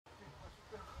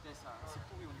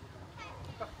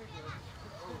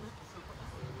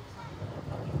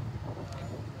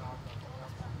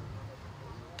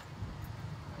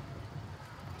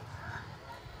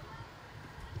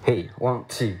Hey, 1,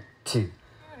 2, 2.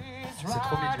 C'est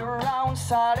trop mignon.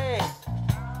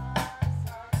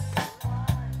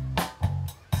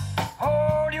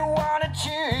 All you wanna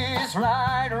choose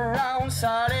right around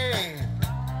Sally.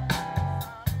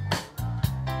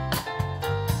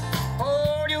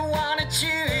 All you wanna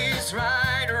choose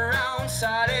right around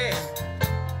Sally.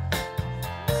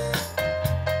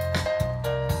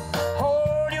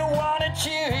 All you wanna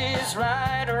choose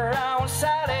right around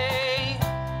Sally.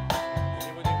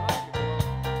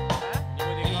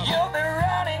 You'll be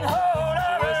running all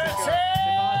over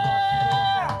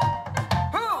town.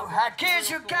 Ooh, I guess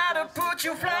you gotta put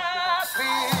your fly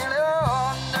feet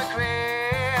on the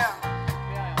ground.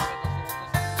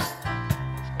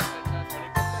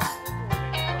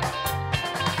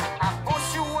 I bought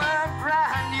you a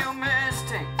brand new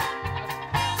Mustang.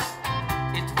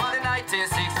 It was in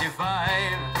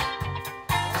 1965.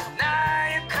 Now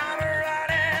you come around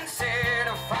and say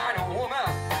to find a woman.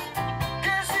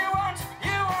 'Cause you want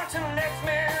to let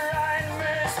me ride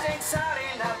Mustang Sally,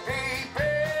 now baby.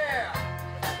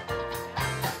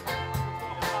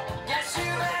 Yes,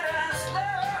 you better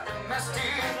slow the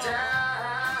Mustang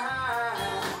down.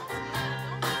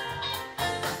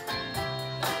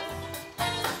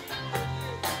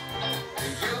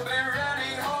 You'll be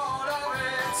running all over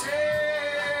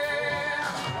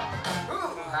town.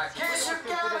 Ooh, I guess you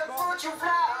gotta put your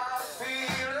fly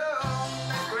feet on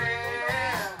the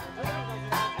ground.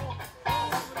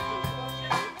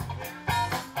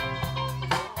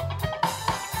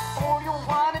 All you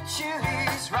wanna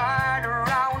choose right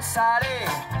around Sally.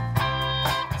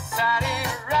 Sally,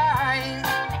 right.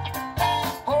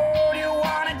 All you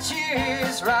wanna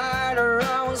choose right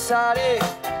around Sally.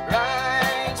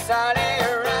 Right, Sally,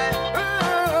 right.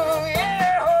 Ooh,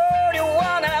 yeah. All you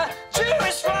wanna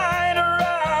choose right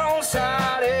around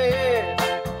Sally.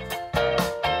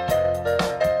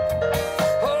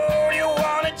 All you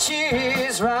wanna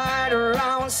choose right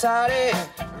around Sally.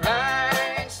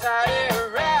 Right, Sally,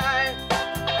 right.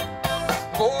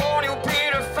 Born you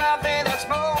Peter Family, that's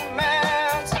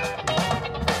moment.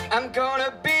 I'm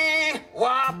gonna be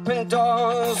whopping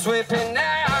doors, whipping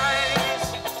eyes.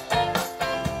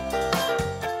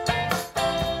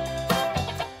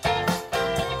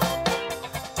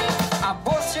 I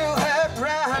bought you a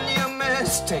brand new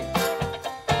Mustang.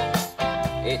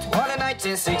 It was in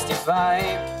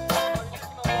 1965.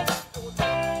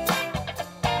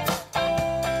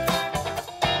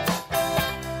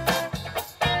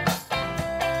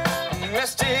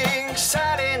 Mustang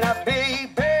Sally, now baby.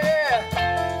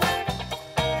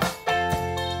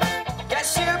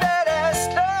 Guess you better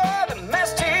slow the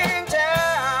Mustang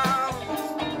down.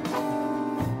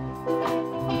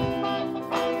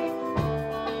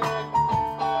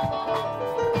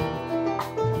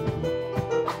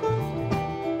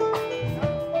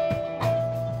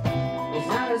 It's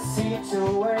not a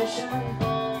situation,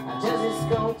 just this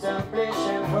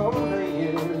contemplation over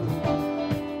you.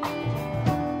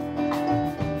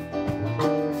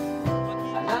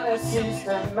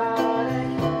 Systematic,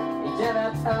 you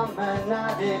cannot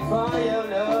terminate for your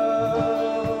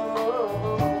love.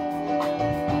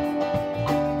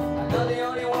 I know the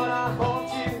only one I hold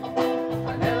you. I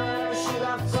never ever should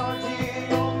have told you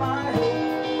you're my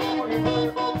holy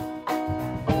world.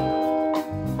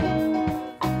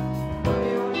 You're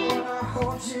the only one I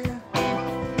hold you.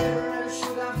 Never ever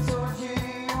should have told you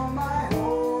you're my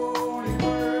holy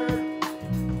world.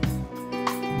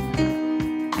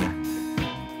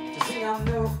 I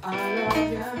know I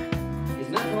love you. It's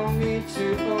not for me to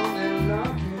only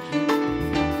love you.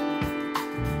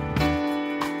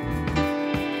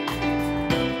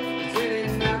 It's really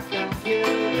not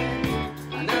confusing.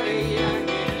 Another young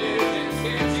illusion,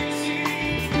 can't you see?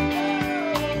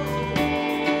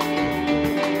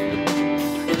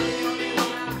 You're the only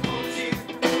one I hold you.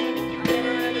 I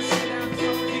never ever should have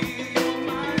told you you're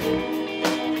my holy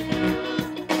world.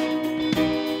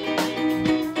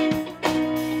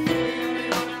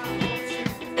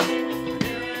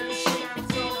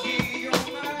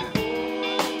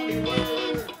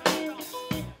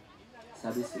 Ça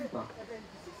baisse pas.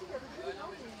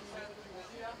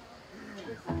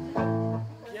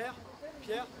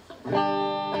 Pierre,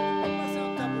 passer un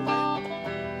tabouret.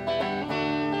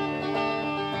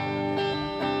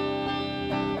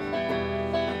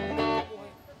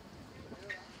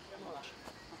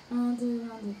 Un, deux.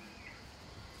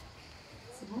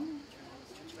 C'est bon?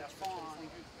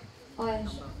 Ouais.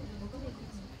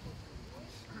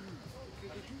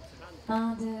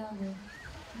 1, 2, 1, 2.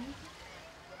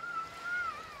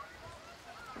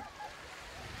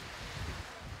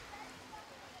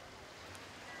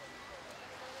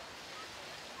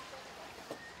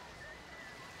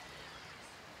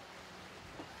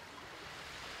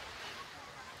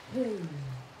 Hey.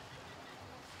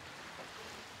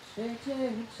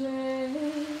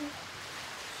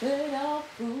 Trade our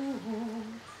fools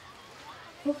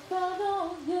for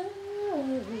pendant,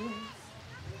 yeah.